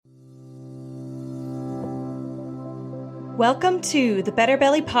Welcome to the Better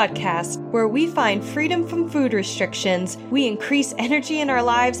Belly Podcast, where we find freedom from food restrictions, we increase energy in our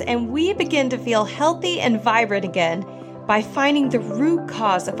lives, and we begin to feel healthy and vibrant again by finding the root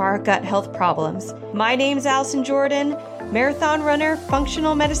cause of our gut health problems. My name's Allison Jordan, marathon runner,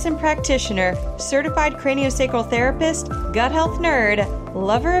 functional medicine practitioner, certified craniosacral therapist, gut health nerd,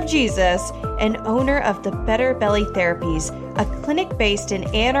 lover of Jesus, and owner of the Better Belly Therapies, a clinic based in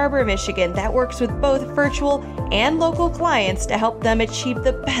Ann Arbor, Michigan that works with both virtual and local clients to help them achieve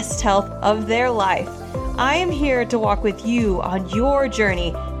the best health of their life. I am here to walk with you on your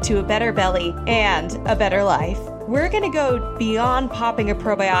journey to a better belly and a better life. We're going to go beyond popping a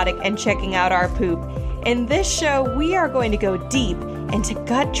probiotic and checking out our poop. In this show, we are going to go deep into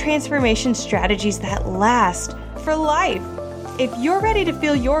gut transformation strategies that last for life. If you're ready to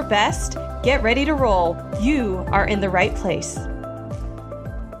feel your best, get ready to roll. You are in the right place.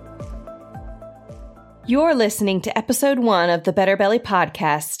 You're listening to episode 1 of the Better Belly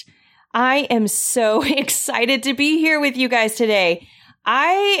Podcast. I am so excited to be here with you guys today.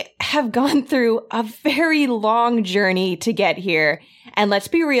 I have gone through a very long journey to get here. And let's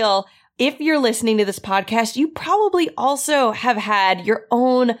be real, if you're listening to this podcast, you probably also have had your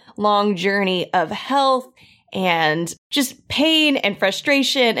own long journey of health and just pain and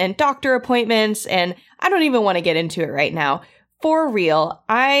frustration and doctor appointments. And I don't even want to get into it right now. For real,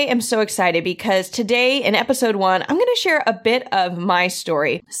 I am so excited because today in episode 1, I'm going to share a bit of my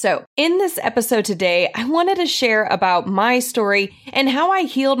story. So in this episode today, I wanted to share about my story and how I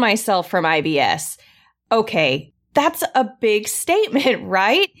healed myself from IBS. Okay, that's a big statement,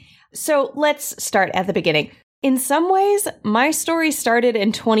 right? So let's start at the beginning. In some ways, my story started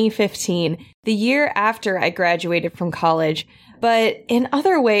in 2015, the year after I graduated from college. But in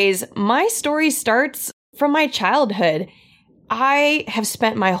other ways, my story starts from my childhood. I have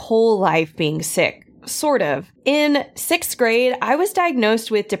spent my whole life being sick, sort of. In 6th grade, I was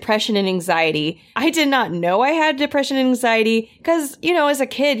diagnosed with depression and anxiety. I did not know I had depression and anxiety because, as a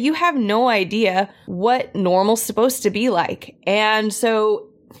kid, you have no idea what normal's supposed to be like. And so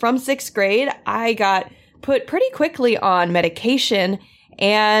from 6th grade, I got put pretty quickly on medication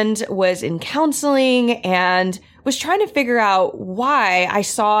and was in counseling and was trying to figure out why I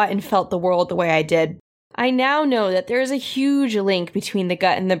saw and felt the world the way I did. I now know that there is a huge link between the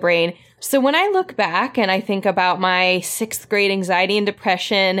gut and the brain. So when I look back and I think about my 6th grade anxiety and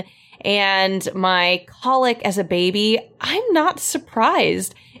depression and my colic as a baby, I'm not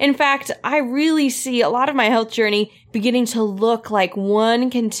surprised. In fact, I really see a lot of my health journey beginning to look like one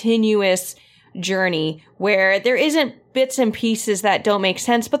continuous journey where there isn't bits and pieces that don't make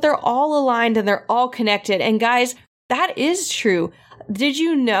sense, but they're all aligned and they're all connected. And guys, that is true. Did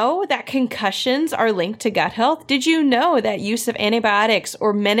you know that concussions are linked to gut health? Did you know that use of antibiotics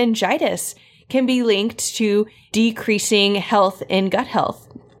or meningitis can be linked to decreasing health in gut health?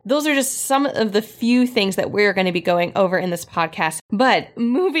 Those are just some of the few things that we're going to be going over in this podcast. But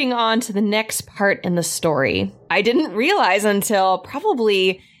moving on to the next part in the story, I didn't realize until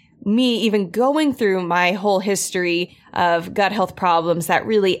probably me even going through my whole history of gut health problems that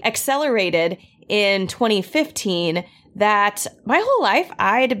really accelerated in 2015 that my whole life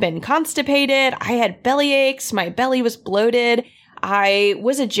I'd been constipated, I had belly aches, my belly was bloated, I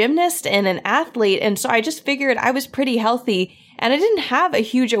was a gymnast and an athlete, and so I just figured I was pretty healthy, and I didn't have a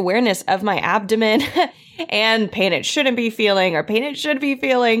huge awareness of my abdomen and pain it shouldn't be feeling or pain it should be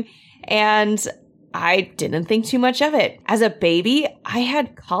feeling, and I didn't think too much of it. As a baby, I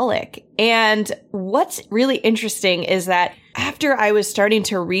had colic. And what's really interesting is that after I was starting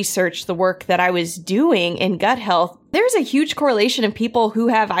to research the work that I was doing in gut health, there's a huge correlation of people who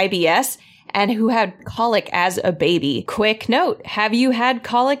have IBS and who had colic as a baby. Quick note, have you had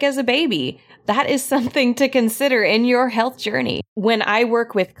colic as a baby? That is something to consider in your health journey. When I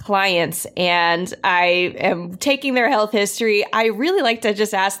work with clients and I am taking their health history, I really like to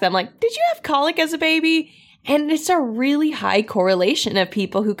just ask them, did you have colic as a baby? And it's a really high correlation of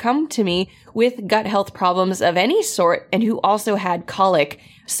people who come to me with gut health problems of any sort and who also had colic.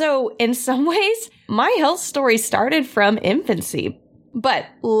 So in some ways, my health story started from infancy. But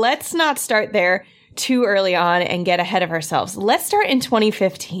let's not start there too early on and get ahead of ourselves. Let's start in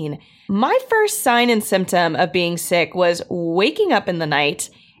 2015. My first sign and symptom of being sick was waking up in the night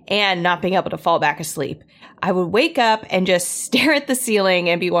and not being able to fall back asleep. I would wake up and just stare at the ceiling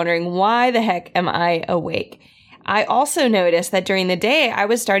and be wondering, why the heck am I awake? I also noticed that during the day, I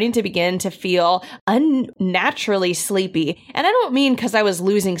was starting to begin to feel unnaturally sleepy. And I don't mean because I was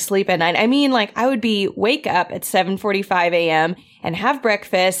losing sleep at night. I mean, I would wake up at 7:45 a.m. and have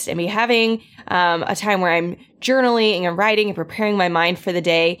breakfast and be having a time where I'm journaling and writing and preparing my mind for the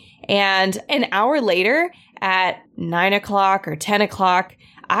day. And an hour later, at 9 o'clock or 10 o'clock,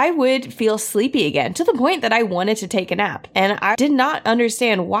 I would feel sleepy again to the point that I wanted to take a nap. And I did not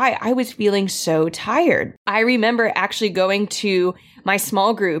understand why I was feeling so tired. I remember actually going to my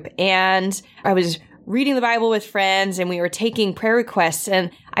small group and I was reading the Bible with friends and we were taking prayer requests.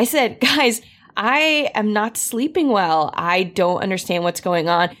 And I said, guys, I am not sleeping well. I don't understand what's going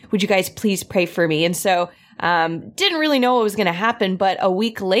on. Would you guys please pray for me? And so didn't really know what was going to happen, but a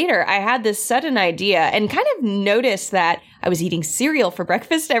week later, I had this sudden idea and kind of noticed that I was eating cereal for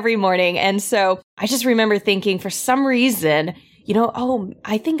breakfast every morning. And so I just remember thinking for some reason,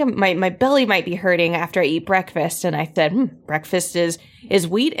 I think my belly might be hurting after I eat breakfast. And I said, breakfast is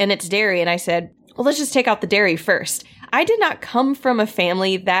wheat and it's dairy. And I said, well, let's just take out the dairy first. I did not come from a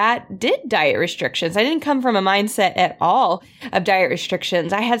family that did diet restrictions. I didn't come from a mindset at all of diet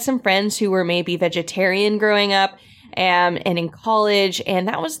restrictions. I had some friends who were maybe vegetarian growing up and in college, and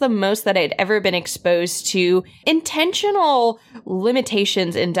that was the most that I'd ever been exposed to intentional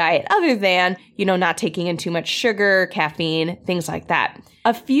limitations in diet other than, not taking in too much sugar, caffeine, things like that.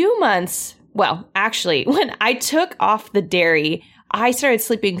 A few months, actually, when I took off the dairy, I started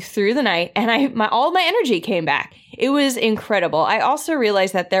sleeping through the night and all my energy came back. It was incredible. I also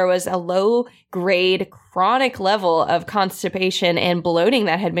realized that there was a low grade chronic level of constipation and bloating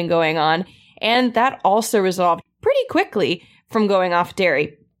that had been going on. And that also resolved pretty quickly from going off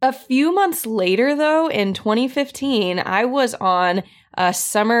dairy. A few months later, though, in 2015, I was on a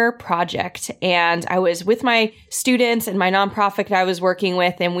summer project and I was with my students and my nonprofit I was working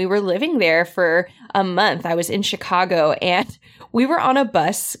with, and we were living there for a month. I was in Chicago and we were on a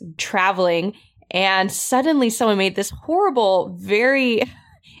bus traveling, and suddenly someone made this horrible, very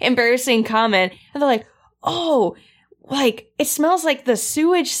embarrassing comment. And they're like, oh, it smells like the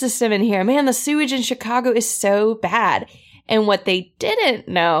sewage system in here. Man, the sewage in Chicago is so bad. And what they didn't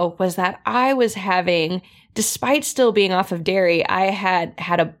know was that I was having, despite still being off of dairy, I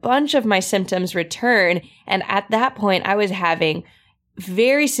had a bunch of my symptoms return. And at that point, I was having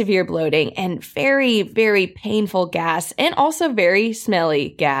very severe bloating and very, very painful gas and also very smelly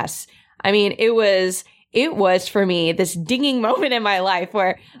gas. I mean, it was for me this dinging moment in my life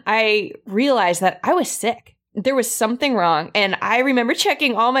where I realized that I was sick. There was something wrong. And I remember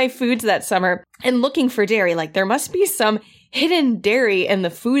checking all my foods that summer and looking for dairy. Like there must be some hidden dairy in the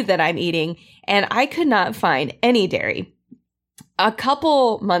food that I'm eating. And I could not find any dairy. A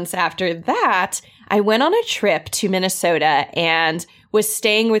couple months after that, I went on a trip to Minnesota and was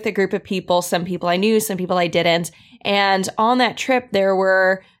staying with a group of people. Some people I knew, some people I didn't. And on that trip, there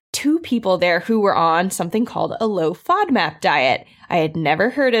were 2 people there who were on something called a low FODMAP diet. I had never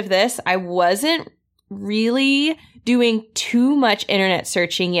heard of this. I wasn't really doing too much internet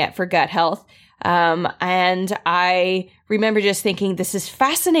searching yet for gut health. And I remember just thinking, this is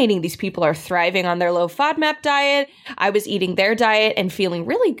fascinating. These people are thriving on their low FODMAP diet. I was eating their diet and feeling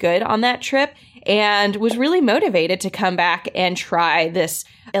really good on that trip and was really motivated to come back and try this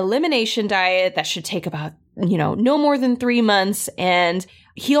elimination diet that should take about, no more than 3 months and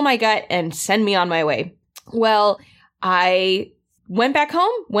heal my gut and send me on my way. Well, I went back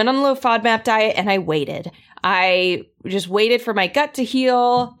home, went on a low FODMAP diet, and I waited. I just waited for my gut to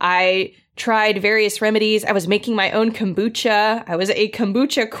heal. I tried various remedies. I was making my own kombucha. I was a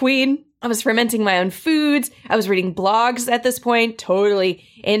kombucha queen. I was fermenting my own foods. I was reading blogs at this point, totally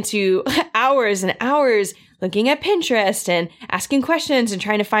into hours and hours looking at Pinterest and asking questions and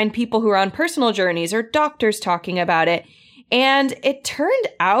trying to find people who are on personal journeys or doctors talking about it. And it turned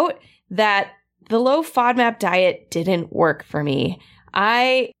out that the low FODMAP diet didn't work for me.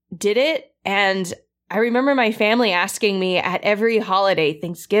 I did it, and I remember my family asking me at every holiday,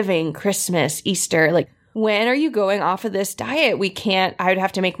 Thanksgiving, Christmas, Easter, like, when are you going off of this diet? I would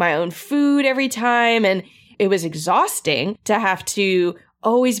have to make my own food every time. And it was exhausting to have to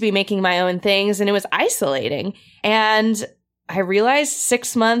always be making my own things. And it was isolating. And I realized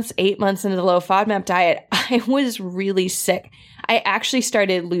 6 months, 8 months into the low FODMAP diet, I was really sick. I actually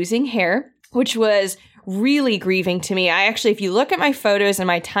started losing hair, which was really grieving to me. If you look at my photos and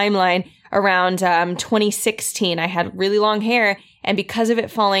my timeline around 2016, I had really long hair. And because of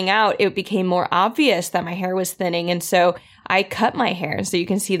it falling out, it became more obvious that my hair was thinning. And so I cut my hair. So you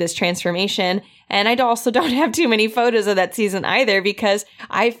can see this transformation. And I also don't have too many photos of that season either because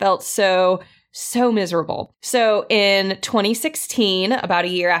I felt so miserable. So in 2016, about a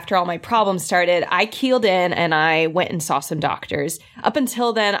year after all my problems started, I keeled in and I went and saw some doctors. Up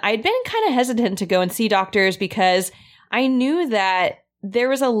until then, I'd been kind of hesitant to go and see doctors because I knew that there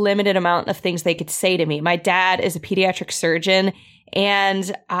was a limited amount of things they could say to me. My dad is a pediatric surgeon,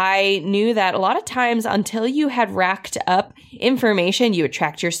 And I knew that a lot of times until you had racked up information, you had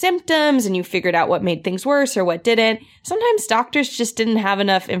tracked your symptoms and you figured out what made things worse or what didn't. Sometimes doctors just didn't have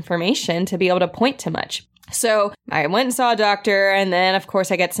enough information to be able to point to much. So I went and saw a doctor, and then, of course,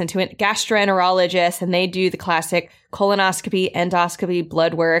 I get sent to a gastroenterologist, and they do the classic colonoscopy, endoscopy,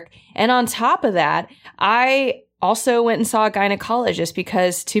 blood work. And on top of that, I also went and saw a gynecologist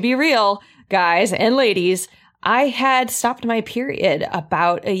because, to be real, guys and ladies, I had stopped my period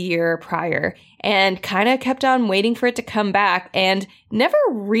about a year prior and kind of kept on waiting for it to come back and never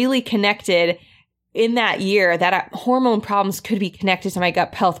really connected in that year that hormone problems could be connected to my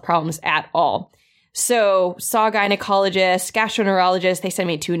gut health problems at all. So saw a gynecologist, gastroenterologist. They sent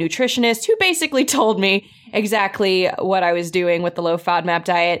me to a nutritionist who basically told me exactly what I was doing with the low FODMAP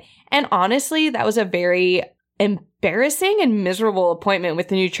diet. And honestly, that was a very embarrassing and miserable appointment with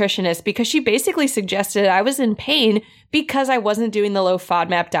the nutritionist because she basically suggested I was in pain because I wasn't doing the low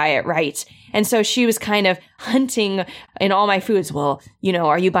FODMAP diet right. And so she was kind of hunting in all my foods. Well,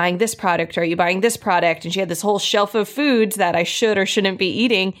 are you buying this product? Are you buying this product? And she had this whole shelf of foods that I should or shouldn't be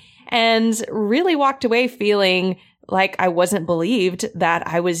eating, and really walked away feeling like I wasn't believed that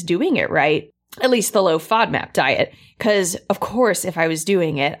I was doing it right. At least the low FODMAP diet. Because, of course, if I was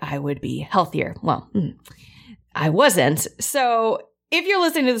doing it, I would be healthier. Well, I wasn't. So if you're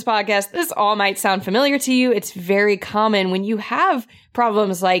listening to this podcast, this all might sound familiar to you. It's very common when you have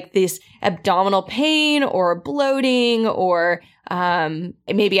problems like this abdominal pain or bloating or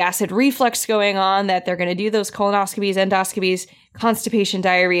maybe acid reflux going on, that they're going to do those colonoscopies, endoscopies, constipation,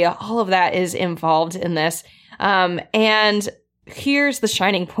 diarrhea. All of that is involved in this. And here's the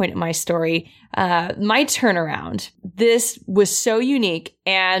shining point of my story. My turnaround. This was so unique.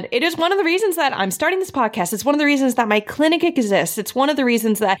 And it is one of the reasons that I'm starting this podcast. It's one of the reasons that my clinic exists. It's one of the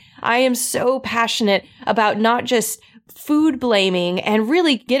reasons that I am so passionate about not just food blaming and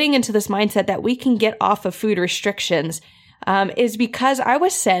really getting into this mindset that we can get off of food restrictions, is because I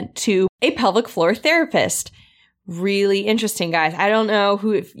was sent to a pelvic floor therapist. Really interesting, guys. I don't know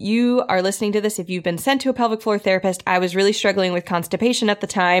if you are listening to this, if you've been sent to a pelvic floor therapist. I was really struggling with constipation at the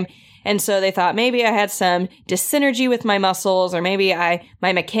time. And so they thought maybe I had some dyssynergy with my muscles, or maybe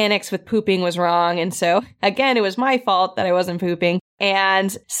my mechanics with pooping was wrong. And so again, it was my fault that I wasn't pooping.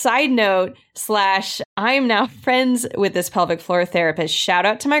 And side note / I am now friends with this pelvic floor therapist. Shout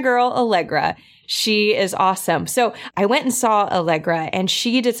out to my girl, Allegra. She is awesome. So I went and saw Allegra, and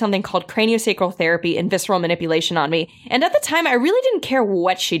she did something called craniosacral therapy and visceral manipulation on me. And at the time, I really didn't care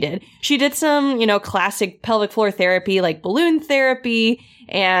what she did. She did some, classic pelvic floor therapy, like balloon therapy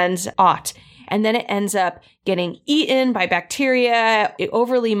and OTT. And then it ends up getting eaten by bacteria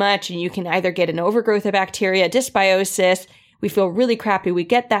overly much. And you can either get an overgrowth of bacteria, dysbiosis. We feel really crappy. We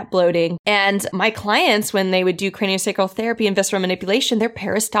get that bloating. And my clients, when they would do craniosacral therapy and visceral manipulation, their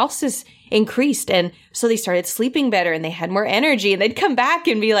peristalsis increased. And so they started sleeping better and they had more energy, and they'd come back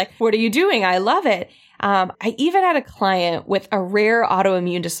and be like, what are you doing? I love it. I even had a client with a rare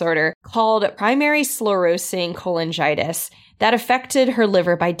autoimmune disorder called primary sclerosing cholangitis that affected her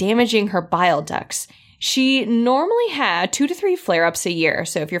liver by damaging her bile ducts. She normally had 2 to 3 flare-ups a year.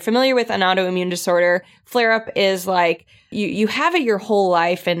 So if you're familiar with an autoimmune disorder, flare-up is like you have it your whole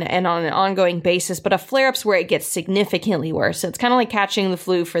life and on an ongoing basis, but a flare-up's where it gets significantly worse. So it's kind of like catching the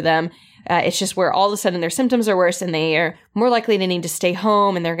flu for them. It's just where all of a sudden their symptoms are worse and they are more likely to need to stay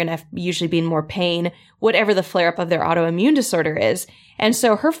home, and they're going to usually be in more pain, whatever the flare-up of their autoimmune disorder is. And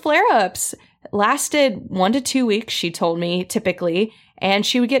so her flare-ups lasted 1 to 2 weeks, she told me, typically, and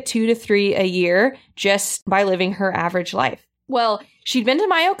she would get 2 to 3 a year just by living her average life. Well, she'd been to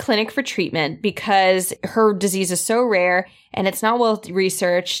Mayo Clinic for treatment because her disease is so rare and it's not well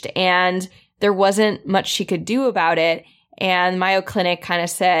researched, and there wasn't much she could do about it. And Mayo Clinic kind of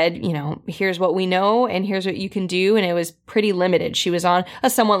said, here's what we know and here's what you can do. And it was pretty limited. She was on a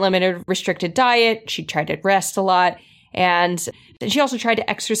somewhat limited restricted diet. She tried to rest a lot. And she also tried to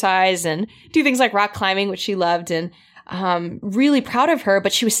exercise and do things like rock climbing, which she loved, and really proud of her,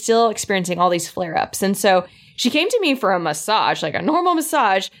 but she was still experiencing all these flare-ups. And so she came to me for a massage, like a normal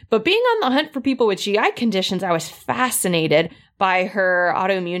massage, but being on the hunt for people with GI conditions, I was fascinated by her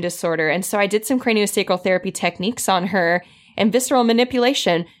autoimmune disorder. And so I did some craniosacral therapy techniques on her and visceral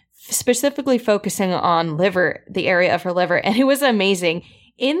manipulation, specifically focusing on liver, the area of her liver. And it was amazing.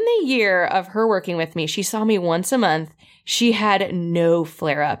 In the year of her working with me, she saw me once a month. She had no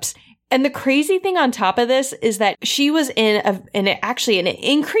flare-ups. And the crazy thing on top of this is that she was in an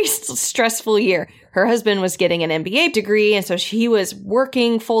increased stressful year. Her husband was getting an MBA degree, and so she was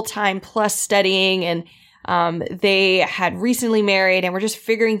working full-time plus studying, and they had recently married and were just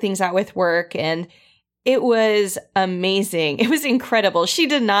figuring things out with work. And It was amazing. It was incredible. She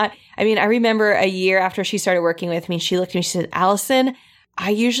did not, I remember a year after she started working with me, she looked at me, she said, Allison,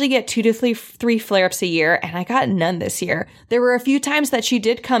 I usually get 2 to 3 flare-ups a year, and I got none this year. There were a few times that she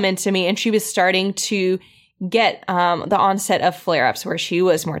did come into me and she was starting to get the onset of flare-ups where she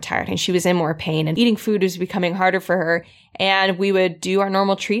was more tired and she was in more pain and eating food was becoming harder for her. And we would do our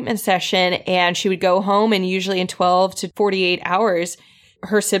normal treatment session and she would go home, and usually in 12 to 48 hours,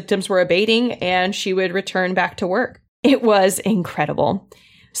 her symptoms were abating and she would return back to work. It was incredible.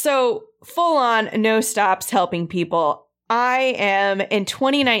 So full on, no stops helping people. I am in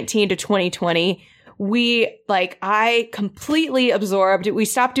 2019 to 2020. I completely absorbed. We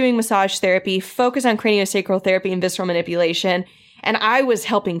stopped doing massage therapy, focused on craniosacral therapy and visceral manipulation. And I was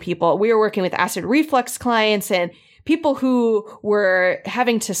helping people. We were working with acid reflux clients and people who were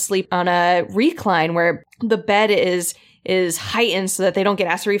having to sleep on a recline where the bed is heightened so that they don't get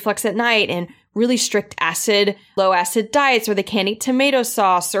acid reflux at night, and really strict low acid diets where they can't eat tomato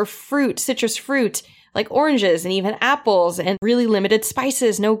sauce or fruit, citrus fruit, like oranges and even apples, and really limited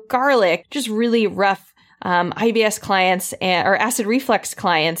spices, no garlic, just really rough IBS clients or acid reflux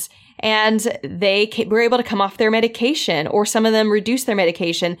clients. And they were able to come off their medication, or some of them reduced their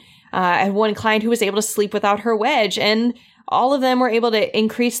medication. I had one client who was able to sleep without her wedge, and all of them were able to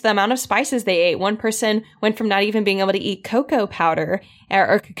increase the amount of spices they ate. One person went from not even being able to eat cocoa powder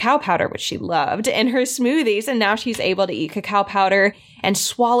or cacao powder, which she loved, in her smoothies, and now she's able to eat cacao powder and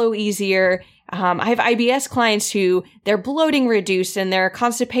swallow easier. I have IBS clients who their bloating reduced and their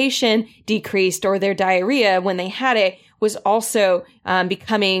constipation decreased, or their diarrhea when they had it was also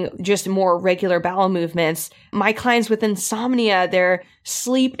becoming just more regular bowel movements. My clients with insomnia, their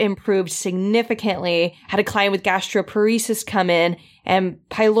sleep improved significantly. Had a client with gastroparesis come in, and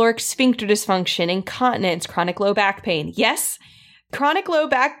pyloric sphincter dysfunction, incontinence, chronic low back pain. Yes, chronic low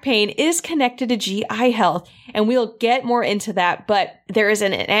back pain is connected to GI health, and we'll get more into that, but there is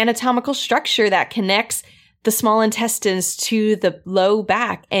an anatomical structure that connects the small intestines to the low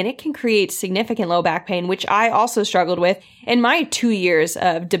back, and it can create significant low back pain, which I also struggled with in my 2 years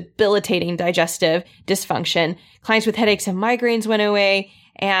of debilitating digestive dysfunction. Clients with headaches and migraines went away,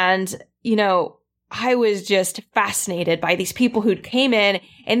 and, I was just fascinated by these people who came in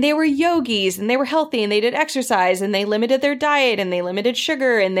and they were yogis and they were healthy and they did exercise and they limited their diet and they limited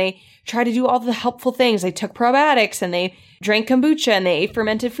sugar and they tried to do all the helpful things. They took probiotics and they drank kombucha and they ate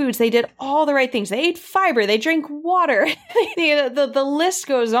fermented foods. They did all the right things. They ate fiber. They drank water. The list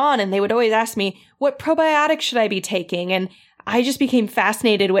goes on. And they would always ask me, what probiotics should I be taking? And I just became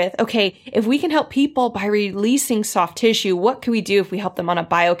fascinated with, okay, if we can help people by releasing soft tissue, what can we do if we help them on a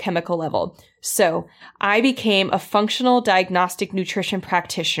biochemical level? So I became a functional diagnostic nutrition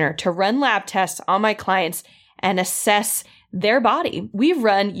practitioner to run lab tests on my clients and assess their body. We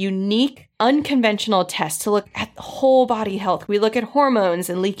run unique, unconventional tests to look at whole body health. We look at hormones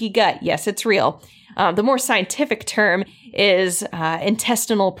and leaky gut. Yes, it's real. The more scientific term is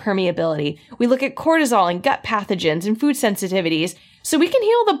intestinal permeability. We look at cortisol and gut pathogens and food sensitivities so we can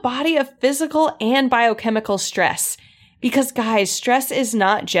heal the body of physical and biochemical stress. Because guys, stress is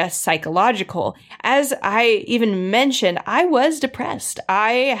not just psychological. As I even mentioned, I was depressed.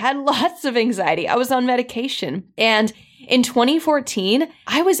 I had lots of anxiety. I was on medication. And in 2014,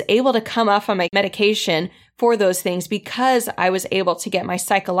 I was able to come off of my medication for those things because I was able to get my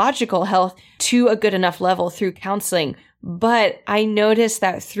psychological health to a good enough level through counseling. But I noticed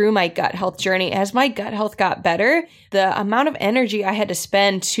that through my gut health journey, as my gut health got better, the amount of energy I had to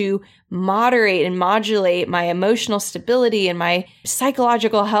spend to moderate and modulate my emotional stability and my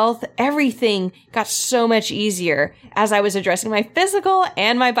psychological health, everything got so much easier as I was addressing my physical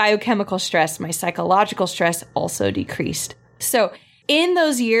and my biochemical stress. My psychological stress also decreased. So in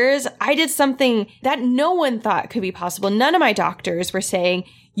those years, I did something that no one thought could be possible. None of my doctors were saying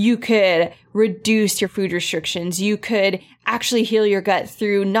you could reduce your food restrictions. You could actually heal your gut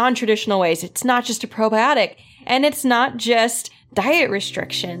through non-traditional ways. It's not just a probiotic, and it's not just diet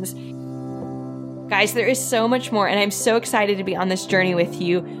restrictions. Guys, there is so much more, and I'm so excited to be on this journey with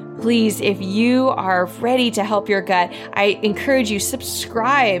you. Please, if you are ready to help your gut, I encourage you,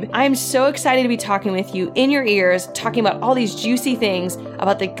 subscribe. I'm so excited to be talking with you in your ears, talking about all these juicy things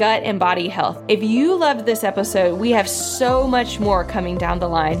about the gut and body health. If you loved this episode, we have so much more coming down the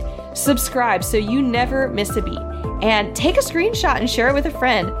line. Subscribe so you never miss a beat. And take a screenshot and share it with a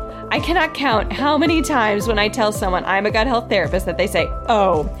friend. I cannot count how many times when I tell someone I'm a gut health therapist that they say,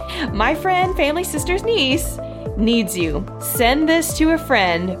 oh, my friend, family, sister's niece needs you. Send this to a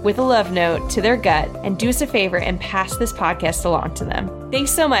friend with a love note to their gut and do us a favor and pass this podcast along to them.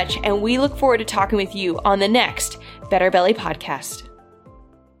 Thanks so much, and we look forward to talking with you on the next Better Belly podcast.